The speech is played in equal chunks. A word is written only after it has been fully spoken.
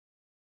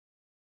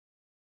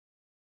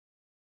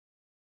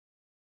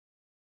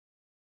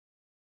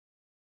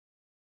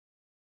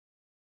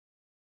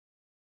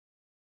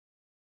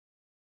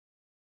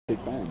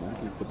big man, man.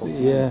 He's the boss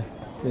Yeah, man.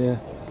 yeah.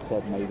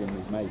 Said made him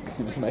his mate.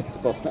 He was made the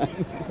boss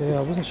man. Yeah,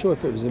 I wasn't sure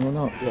if it was him or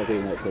not. Yeah, I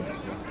do know it said.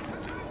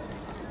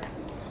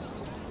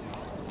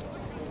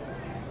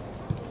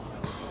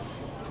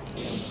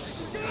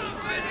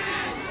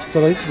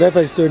 So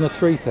Reve's doing a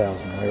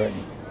 3,000, I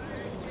reckon.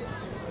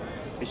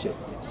 Is she?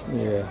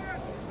 Yeah.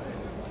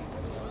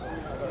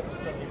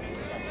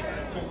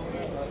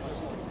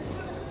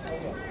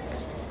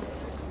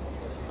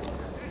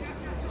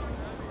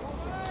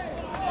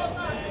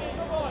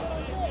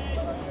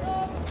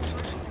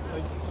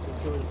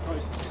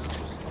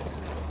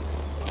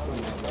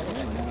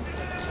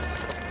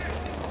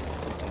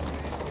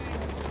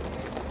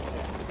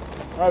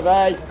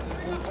 Reve!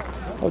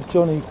 Oh,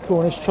 Johnny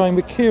Cornish trained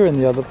with Kieran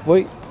the other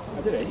week.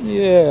 Oh, did he?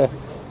 Yeah.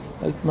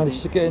 They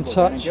managed to get in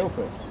touch.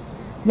 Guildford?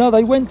 No,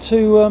 they went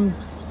to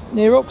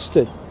near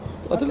Oxted.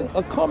 I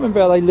can't remember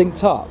how they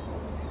linked up.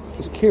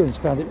 Because Kieran's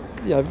found it,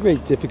 very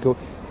difficult,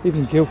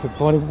 even in Guildford,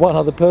 finding one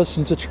other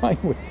person to train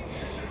with.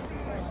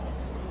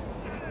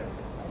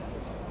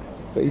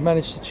 But he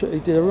managed to. He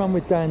did a run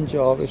with Dan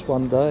Jarvis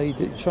one day. He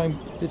did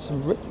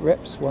some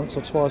reps once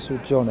or twice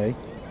with Johnny.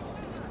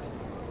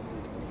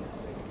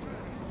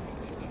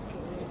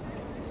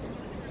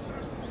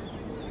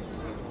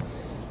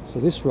 So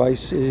this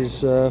race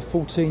is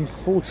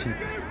 14:40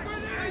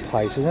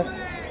 pace, isn't it?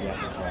 Yeah,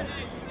 that's right.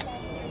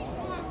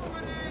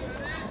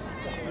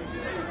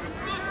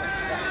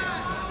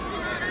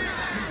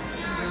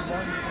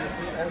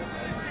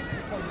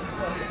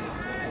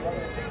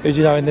 Who do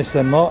you know in this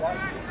then, Mark?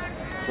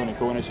 Johnny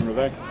Cornish and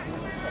Reve.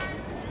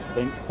 I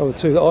think. Oh, the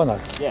two that I know.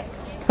 Yeah.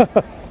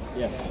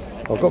 Yeah.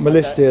 I've got my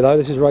list here though.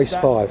 This is race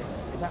 5.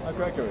 Is that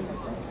McGregor? Is it?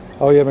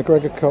 Oh yeah,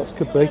 McGregor Cox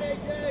could be.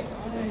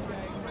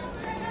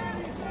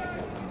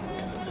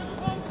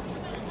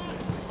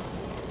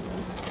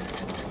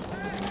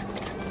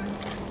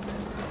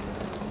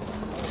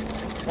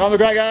 Come on,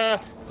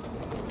 McGregor!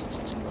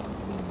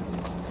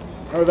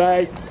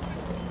 Reve!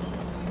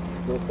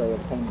 There's also a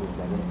Cambridge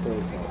one in the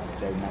third class,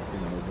 Joe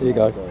Massingham. Here you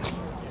go.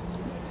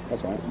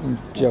 That's right. And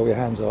gel your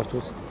hands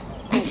afterwards.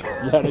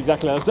 Yeah,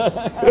 exactly as I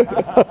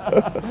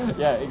said.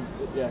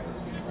 Yeah.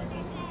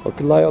 I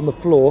could lay it on the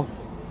floor.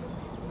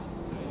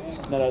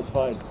 No, that's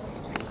fine.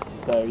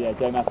 So yeah,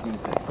 Joe Massingham's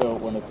Phil,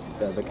 one of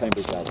the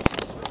Cambridge lads.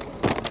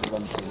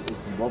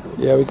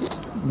 Yeah,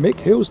 Mick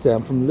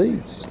Hillsdown from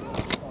Leeds.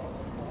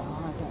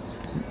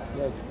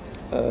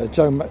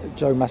 Joe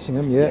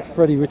Massingham, yeah.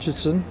 Freddie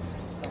Richardson,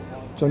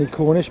 Johnny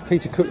Cornish,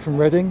 Peter Cook from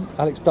Reading,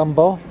 Alex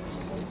Dunbar.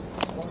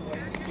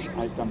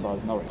 Alex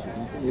Dunbar's Norwich,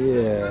 isn't he?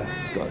 Yeah,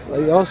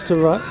 they asked to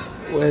wear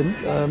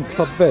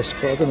club vest,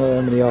 but I don't know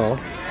how many are.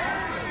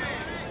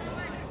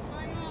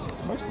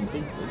 Most of them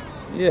seem to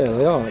be. Yeah,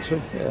 they are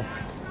actually. Yeah.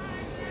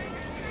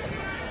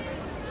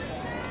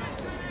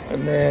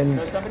 And then.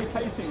 There's somebody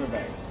pacing with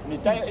those. And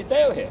is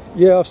Dale here?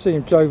 Yeah, I've seen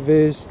him. Joe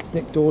Viz,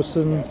 Nick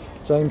Dawson,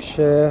 James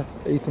Sher,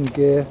 Ethan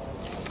Gear,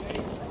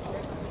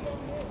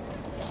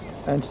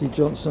 Anthony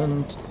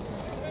Johnson,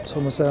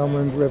 Thomas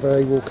Almond,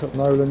 Reve, Walcott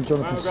Nolan,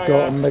 Jonathan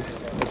Scott and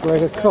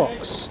McGregor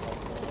Cox.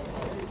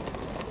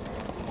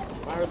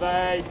 Where are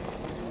they?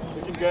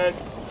 Looking good.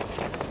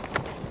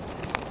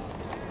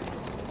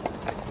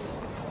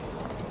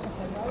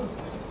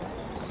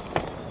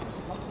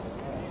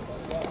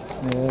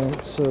 Yeah,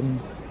 it's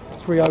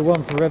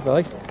 3:01 for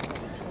Reve,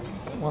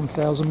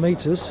 1,000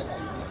 metres.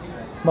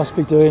 Must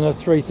be doing a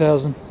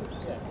 3,000.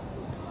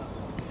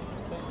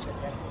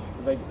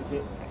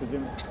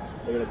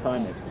 They're going to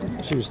time it.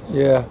 She was,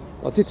 yeah.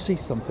 I did see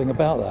something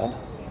about that.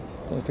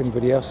 Don't know if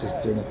anybody else is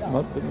doing it. It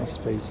must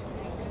be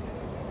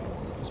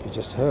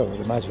just her, I would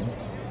imagine.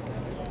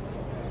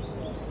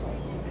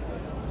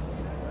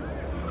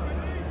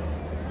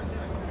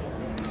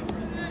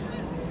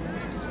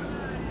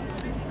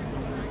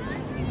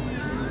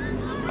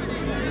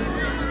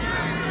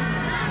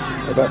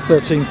 About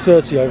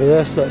 13:30 over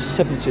there, so that's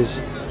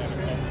 70s,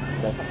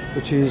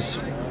 which is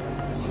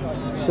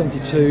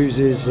 72s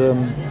is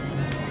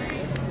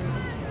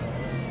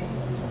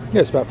yeah,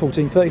 it's about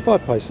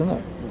 14:35 pace, isn't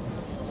it?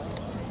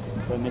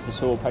 The Mrs.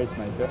 Shaw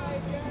pacemaker.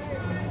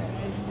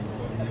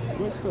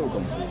 Where's Phil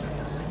gone to?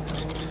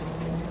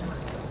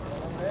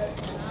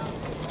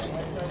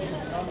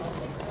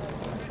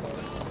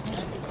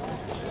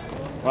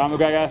 Come on,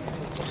 McGregor.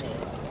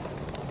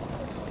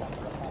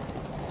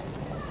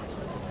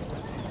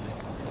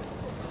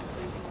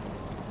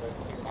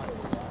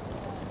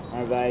 How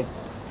are they?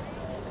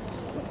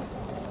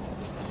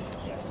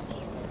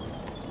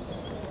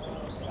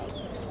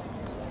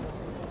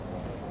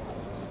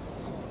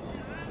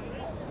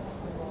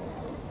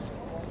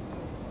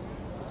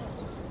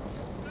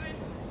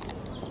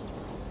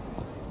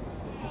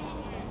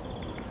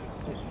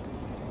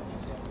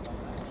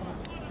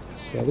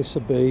 So this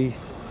would be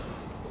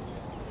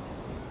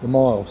the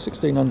mile,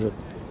 1600.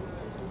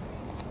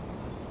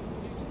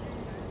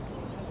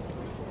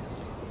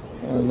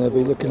 And they'll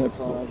be looking at,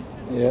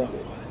 yeah.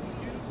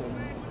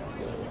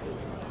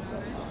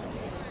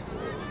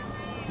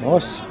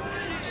 Nice.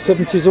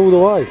 70s all the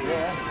way.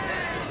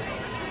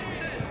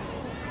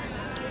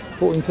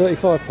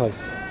 14:35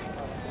 pace.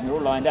 And they're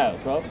all lined out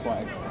as well. It's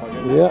quite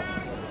good. Yeah.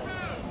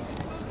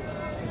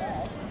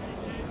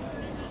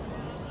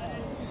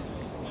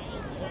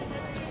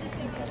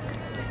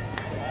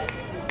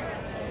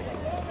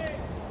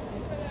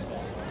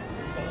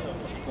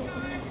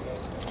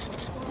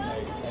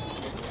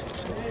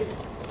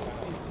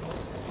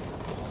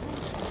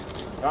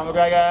 Come on,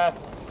 McGregor.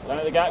 Don't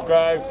let the gap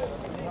grow.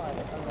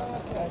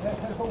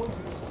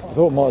 I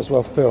thought I might as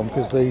well film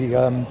because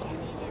the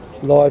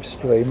live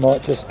stream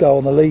might just go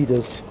on the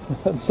leaders,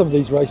 and some of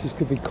these races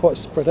could be quite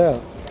spread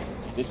out.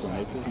 This one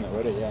is, isn't it,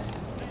 already? Yeah.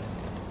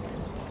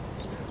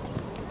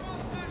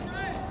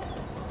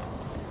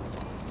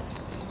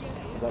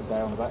 Is that day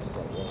on the back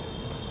straight?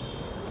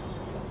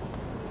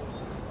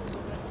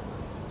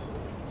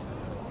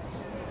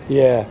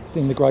 Yeah,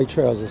 in the grey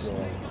trousers.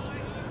 Yeah.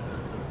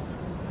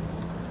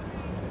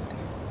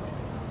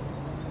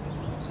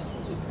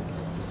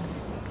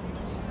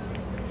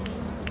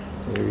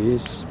 There he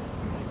is,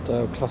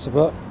 Dale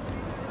Clusserbutt.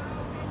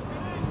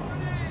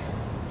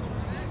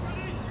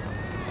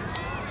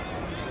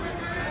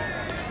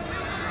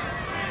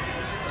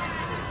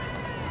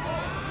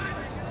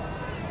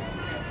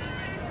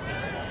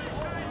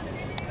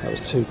 That was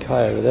 2K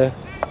over there.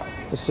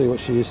 Let's see what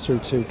she is through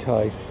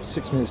 2K.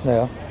 6 minutes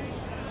now.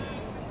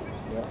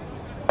 Yeah.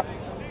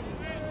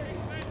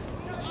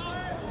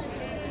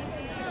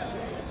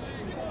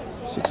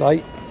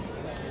 6.8.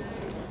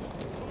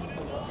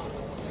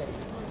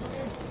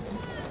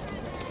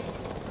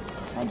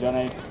 And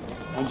Johnny.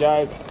 And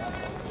Joe.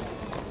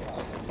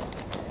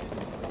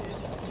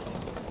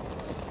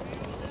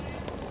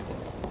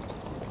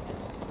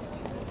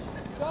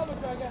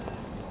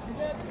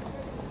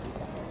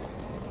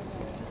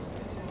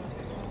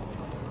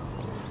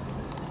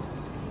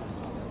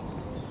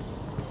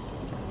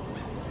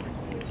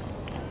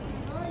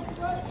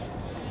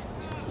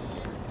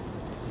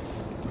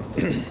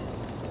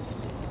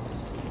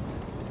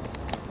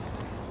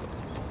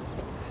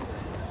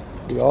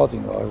 The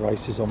Ardingly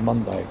races on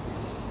Monday.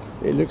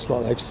 It looks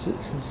like they've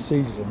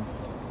seeded them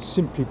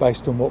simply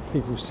based on what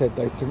people said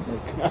they think they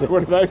could do.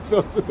 One of those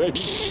sorts of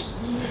things.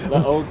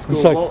 That old school.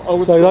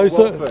 So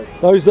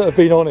those that have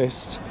been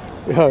honest,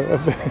 you know,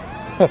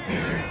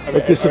 are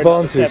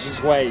disadvantaged.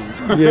 Seventh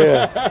wave.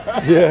 Yeah,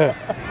 yeah.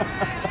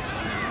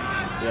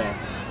 Yeah.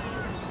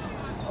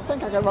 I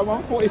think I can run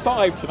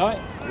 145 tonight.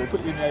 We'll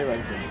put you in the A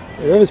race then.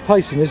 Whoever's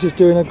pacing this is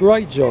doing a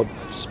great job.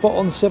 Spot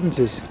on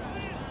 70s.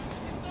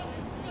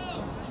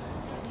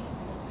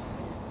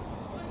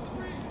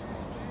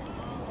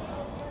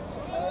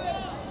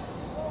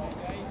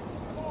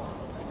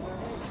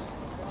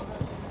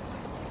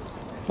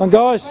 Come on,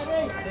 guys. Come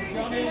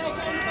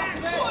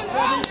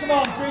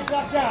on, bridge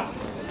that gap.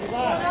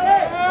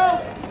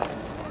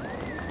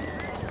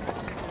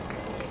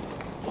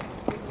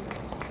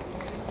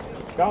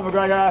 Come on,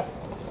 McGregor.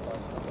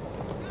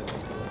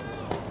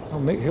 Oh,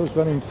 Mick Hill's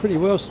running pretty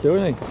well still,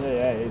 isn't he?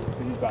 Yeah, he's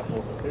about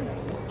 42 now.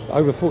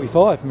 Over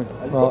 45.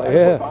 Right,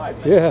 yeah,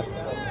 45, yeah.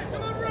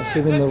 I see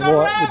him in the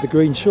white with the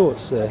green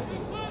shorts there.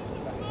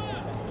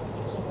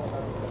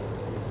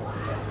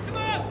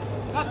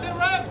 That's it,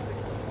 Rev!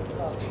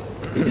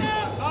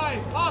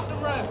 Nice,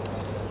 awesome, Rev!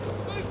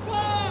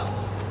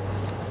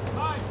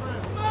 Nice,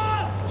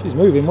 Rev! She's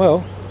moving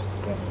well.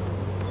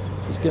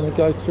 She's going to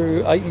go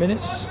through 8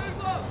 minutes.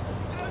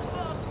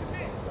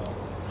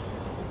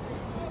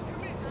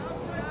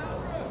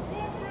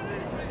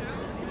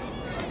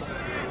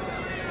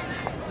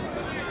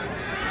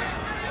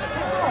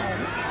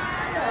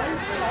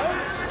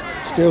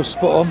 Still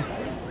spot on.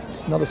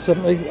 It's another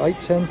 70,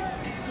 8:10.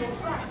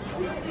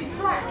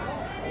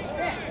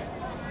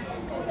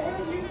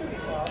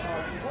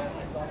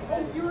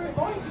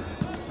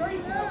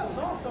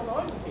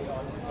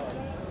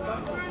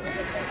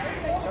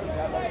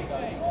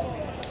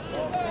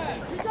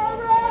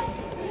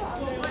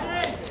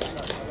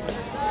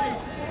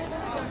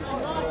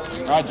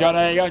 Right,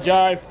 Johnny, go,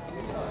 Joe.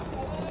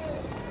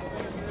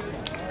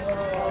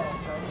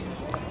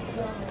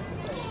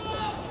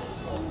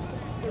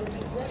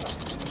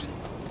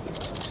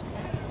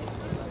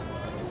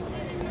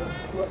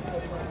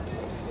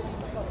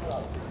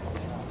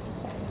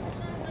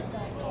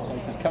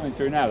 So she's coming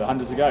through now, the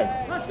 100 to go.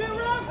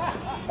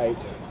 8.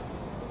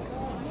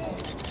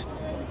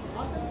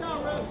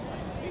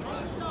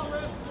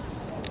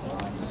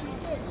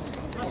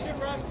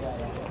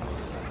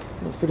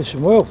 We're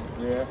finishing well.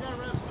 Yeah.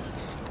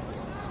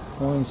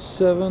 9,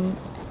 7,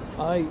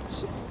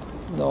 8,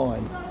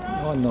 9.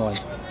 9, 9.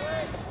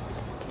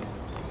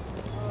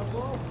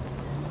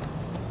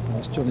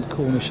 That's Johnny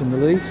Cornish in the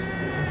lead.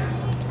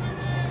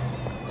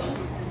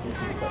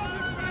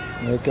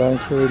 They're going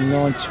through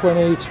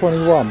 9:20,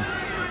 21.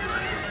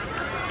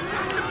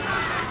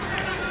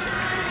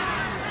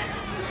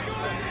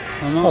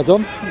 Hold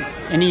on.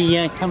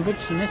 Any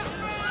coverage in this?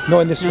 Not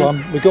in this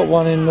one. We got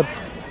one in the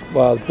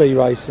the B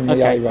race and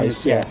the A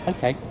race. Yeah.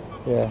 Okay.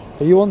 Yeah.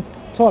 Are you on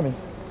timing?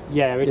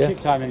 Yeah, we're chip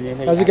timing.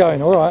 How's it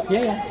going? All right.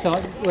 Yeah, yeah. So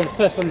well, the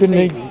first one. Didn't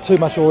need too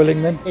much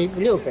oiling then. A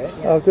little bit.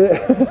 Yeah. Oh, did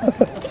it?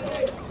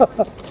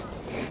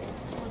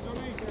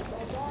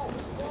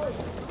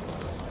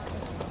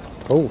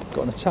 Oh,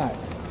 got an attack.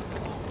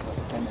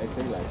 NAC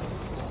leg.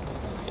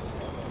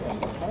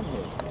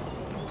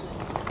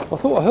 I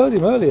thought I heard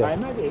him earlier.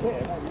 Maybe here,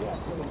 maybe,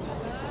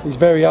 yeah. He's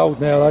very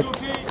old now though.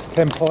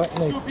 Ken Pike,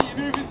 isn't he? You're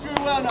moving through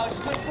well now,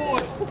 just look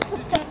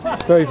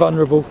forward. Very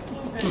vulnerable.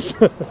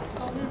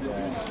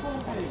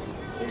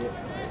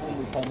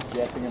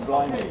 Getting and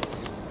blindly.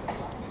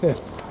 Yeah.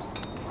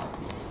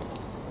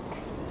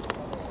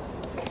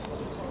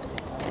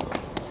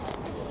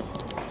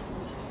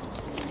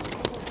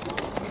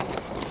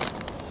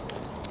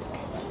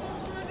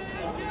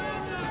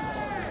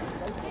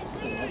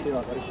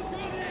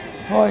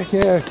 Hi,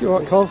 yeah, you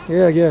alright, Cole?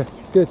 Yeah,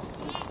 good.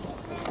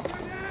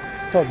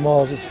 Told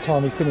Miles it's the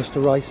time he finished the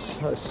race.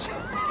 That's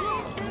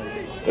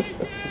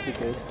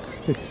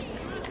He's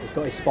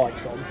got his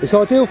spikes on. it's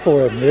ideal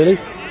for him, really.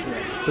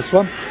 Yeah. This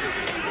one.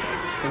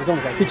 As long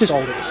as they He just-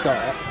 control at the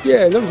start. Yeah,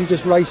 as long as he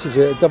just races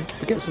it,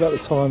 forgets about the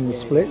time and the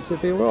splits,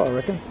 it'll be alright, I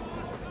reckon.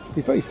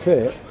 Be very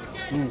fit.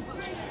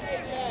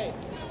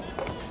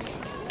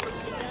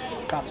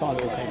 That time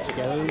it all came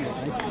together, didn't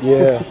it?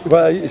 Yeah.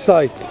 Well, you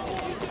say,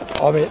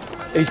 I mean,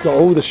 he's got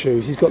all the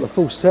shoes. He's got the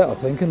full set, I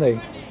think, hasn't he?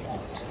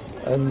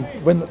 And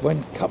when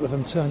a couple of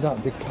them turned up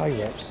and did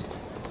K-reps,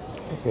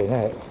 look at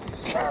that.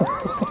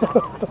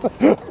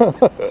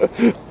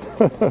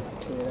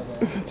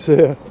 See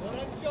ya.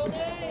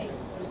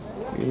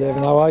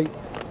 11:08.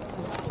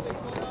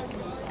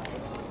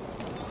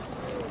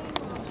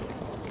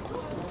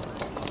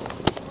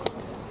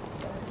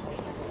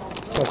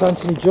 That's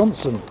Anthony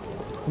Johnson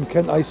from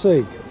Kent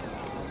AC.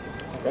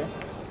 Okay.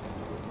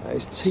 That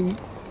is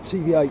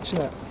TVH,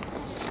 isn't it?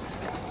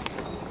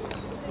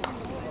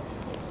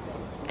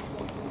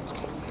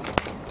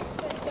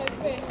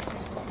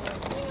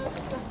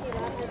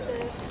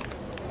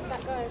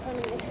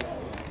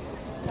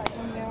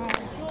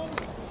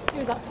 He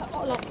was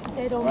like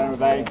dead on. Well run,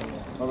 Rebay.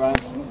 Well run.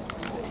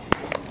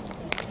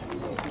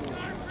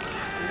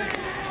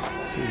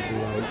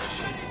 TVH.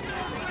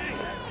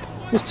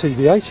 There's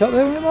TVH up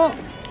there, isn't it, Mark?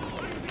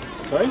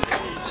 Sorry?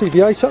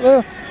 TVH up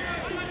there?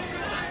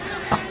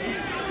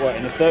 What,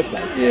 in the third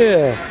place?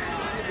 Yeah.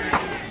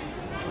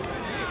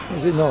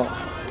 Is it not?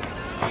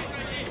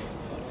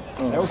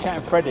 They're all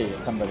shouting Freddie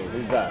at somebody.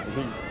 Who's that? Is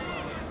he?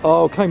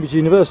 Oh, Cambridge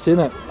University,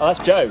 isn't it? Oh, that's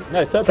Joe.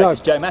 No, third place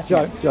is Joe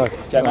Massingham. Joe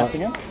Joe right.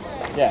 Massingham?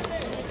 Yeah.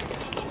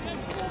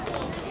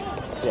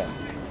 Yeah.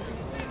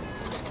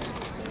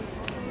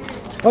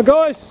 Hi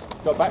guys!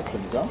 Got back to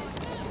them as well.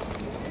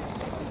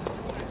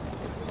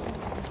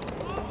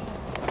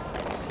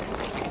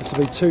 This will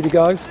be 2 to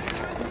go.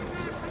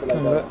 Below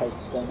Coming third back. place is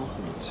Joe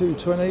Massingham.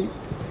 2:20.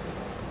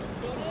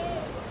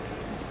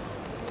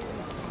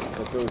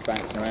 So Phil's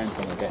bouncing around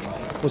somewhere getting.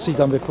 What's he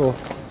done before?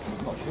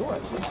 I'm not sure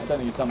actually. I don't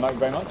think he's done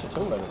very much at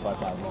all over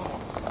 5,000.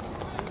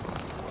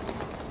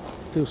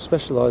 Phil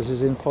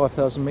specialises in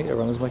 5,000 metre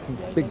runners making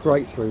big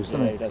breakthroughs,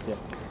 doesn't Yeah, he? he does, yeah.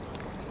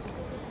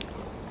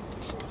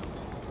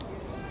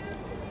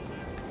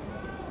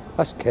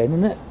 That's Ken,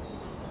 isn't it?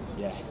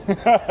 Yeah.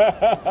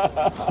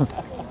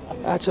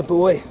 That's a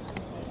boy.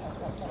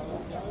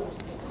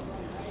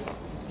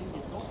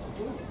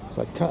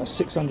 So cut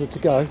 600 to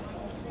go.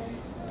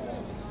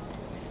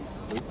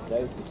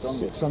 Joe's the strongest.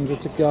 600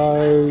 to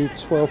go.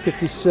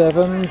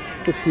 12:57,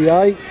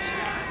 58.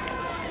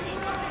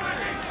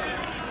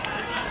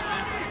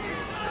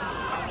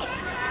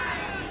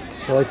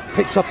 So they've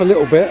picked up a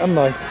little bit, haven't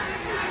they?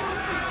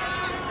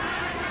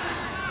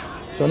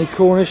 Johnny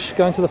Cornish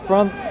going to the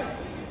front.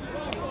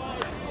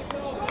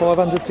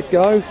 500 to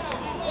go.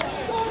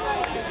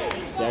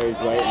 Joe's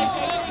waiting.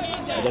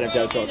 I don't know if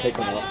Joe's got a pick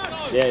or not.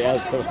 Yeah, he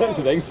has. So those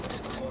are things.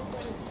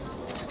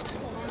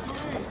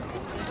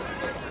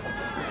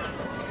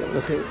 Let's get a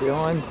look at it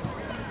behind.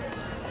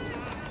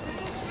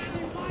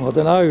 Well, I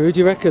don't know. Who do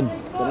you reckon?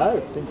 Don't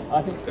know.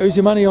 I think Who's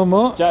your money on,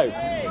 Mark? Joe,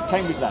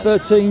 Cambridge lad.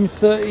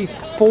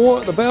 13:34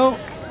 at the belt.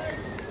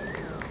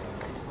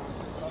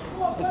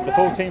 This is the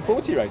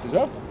 1440 race as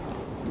well.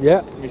 Yeah.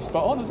 It's gonna be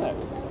spot on, isn't it?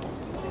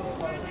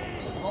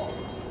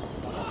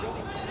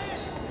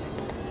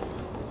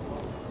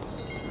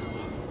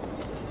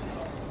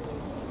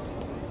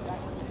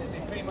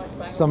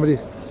 Somebody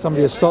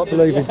will start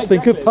believing. It's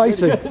been good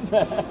pacing.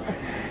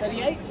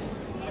 38? So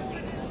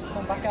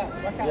I'm back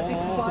at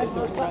 65.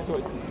 That's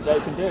what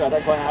Joe can do. I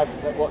don't quite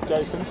know what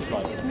Joe's finish is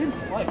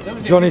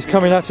like. Johnny's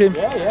coming at him.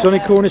 Yeah, yeah. Johnny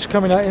Cornish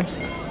coming at him.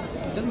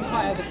 Doesn't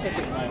quite have the kick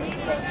at the moment,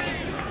 but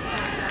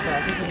so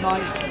I think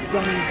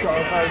Johnny's got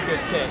a very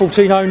good kick.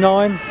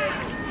 14:09.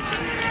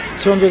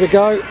 200 to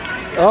go.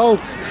 Oh.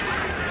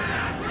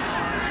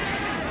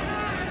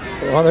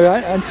 Oh, no,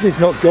 Anthony's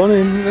not gone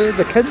in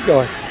the Kent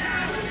guy.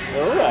 Oh,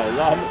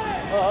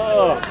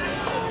 oh.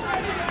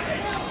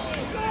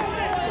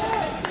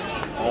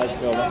 That's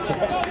cool.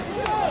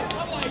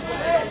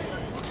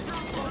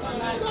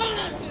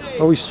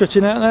 Are we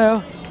stretching out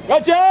now? Go,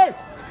 Joe!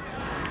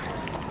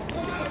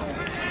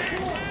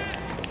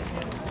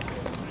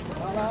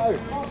 Hello.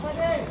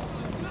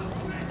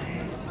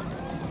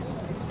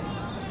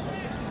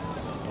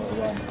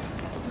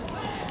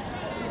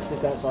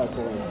 Just outside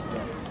for you.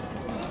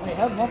 He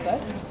held him off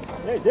there.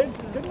 Yeah, he did.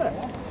 It's good, isn't it?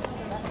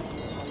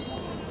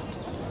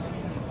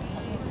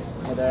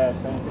 There's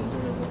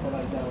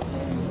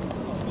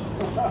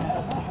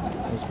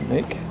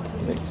Mick.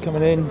 Mick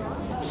coming in,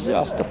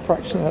 just a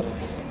fraction of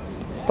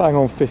bang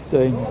on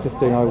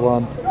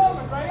 15:01.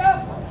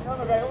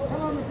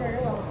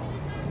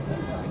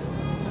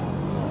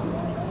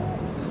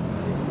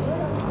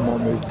 I might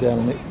move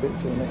down a bit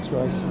for the next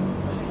race.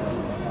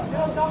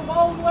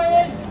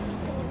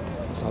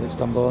 It's Alex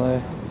Dunbar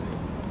there.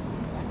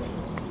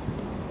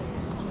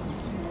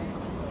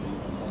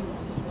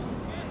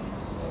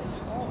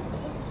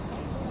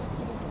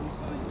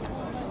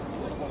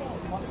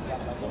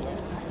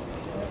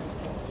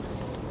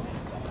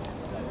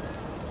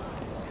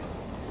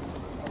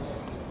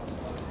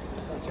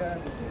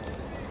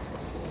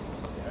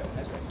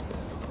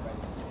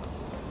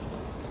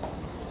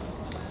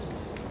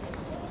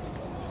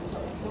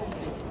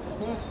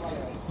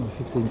 Oh,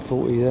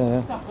 15:40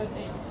 there.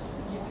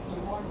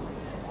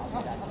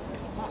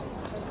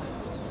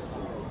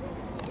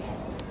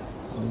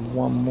 And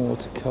one more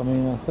to come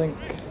in, I think.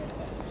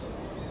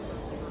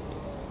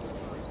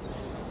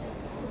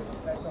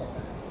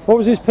 What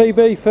was his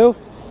PB, Phil?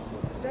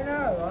 I don't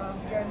know,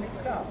 I'm getting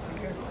mixed up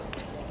because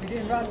we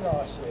didn't run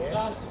last year,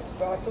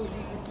 but I thought you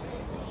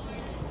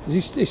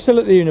could. He's still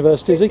at the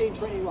university, is he?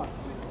 15:21.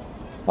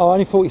 Oh,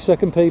 only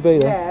 42nd PB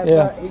then.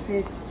 Yeah, but he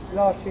did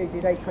last year. He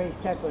did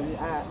 8:27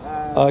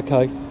 at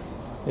Okay.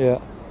 Yeah.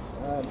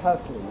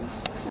 Hercules,